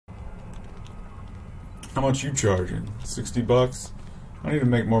How much you charging? 60 bucks? I need to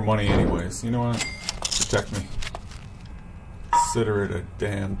make more money anyways. You know what? Protect me. Consider it a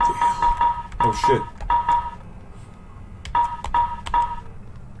damn deal. Oh shit.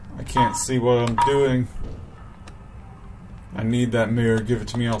 I can't see what I'm doing. I need that mirror. Give it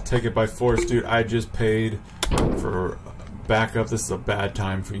to me. I'll take it by force, dude. I just paid for backup. This is a bad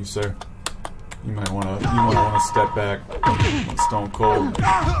time for you, sir. You might want to step back. Let Stone Cold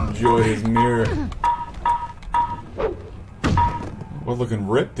enjoy his mirror. We're looking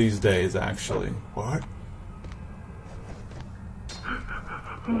ripped these days, actually. What?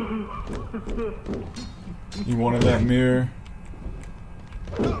 You wanted that mirror?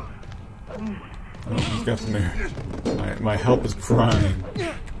 Oh, he's got the mirror. My help is crying.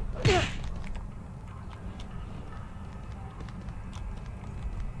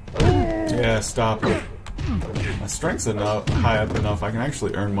 Yeah, stop it. My strength's enough, high up enough. I can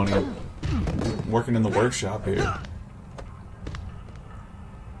actually earn money working in the workshop here.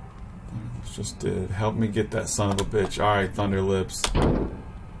 Just did. Help me get that son of a bitch. Alright, Thunder Lips.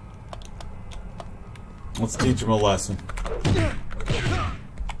 Let's teach him a lesson.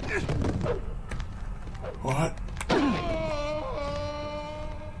 What?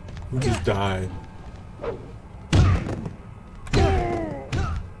 Who just died?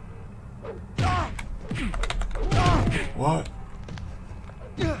 What?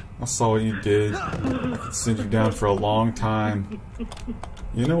 I saw what you did. I could send you down for a long time.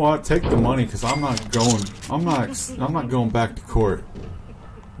 You know what? Take the money, cause I'm not going back to court.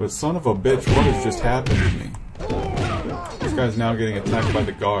 But son of a bitch, what has just happened to me? This guy's now getting attacked by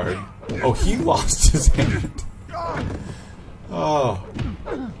the guard. Oh, he lost his hand. Oh.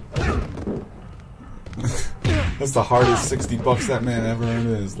 That's the hardest 60 bucks that man ever earned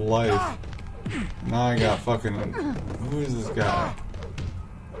in his life. Now I got fucking... Who is this guy?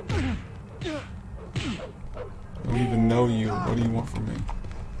 I don't even know you. What do you want from me?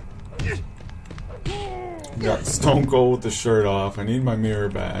 Got Stone Cold with the shirt off. I need my mirror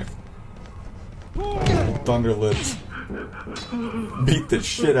back. Thunder Lips beat the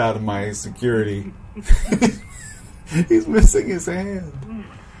shit out of my security. He's missing his hand.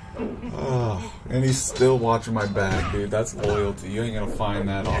 Oh, and he's still watching my back, dude. That's loyalty. You ain't gonna find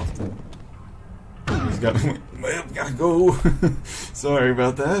that often. He's got me. Gotta go. Sorry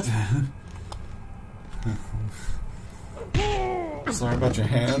about that. Sorry about your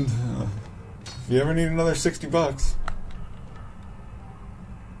hand. If you ever need another 60 bucks.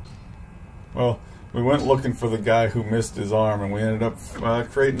 Well, we went looking for the guy who missed his arm, and we ended up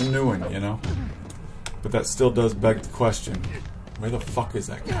creating a new one, you know? But that still does beg the question, where the fuck is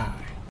that guy?